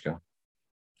the safety car.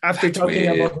 After talking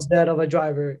about the death of a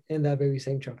driver in that very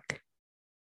same track.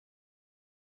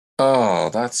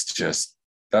 Oh, that's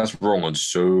wrong on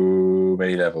so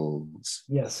many levels.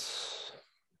 Yes.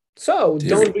 So,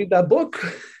 don't read that book.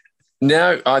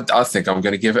 No, I think I'm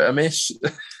going to give it a miss.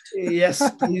 Yes,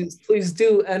 please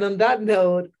do. And on that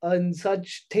note, on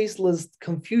such tasteless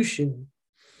confusion,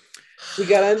 we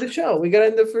got to end the show. We got to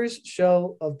end the first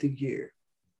show of the year.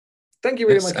 Thank you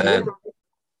very much.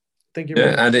 Thank you.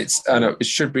 And it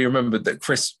should be remembered that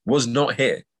Chris was not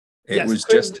here. It was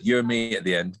Chris, just you and me at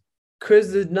the end.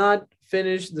 Chris did not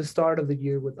finish the start of the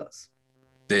year with us.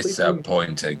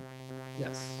 Disappointing.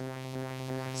 Yes.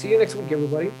 See you next week,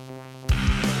 everybody.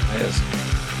 Yes.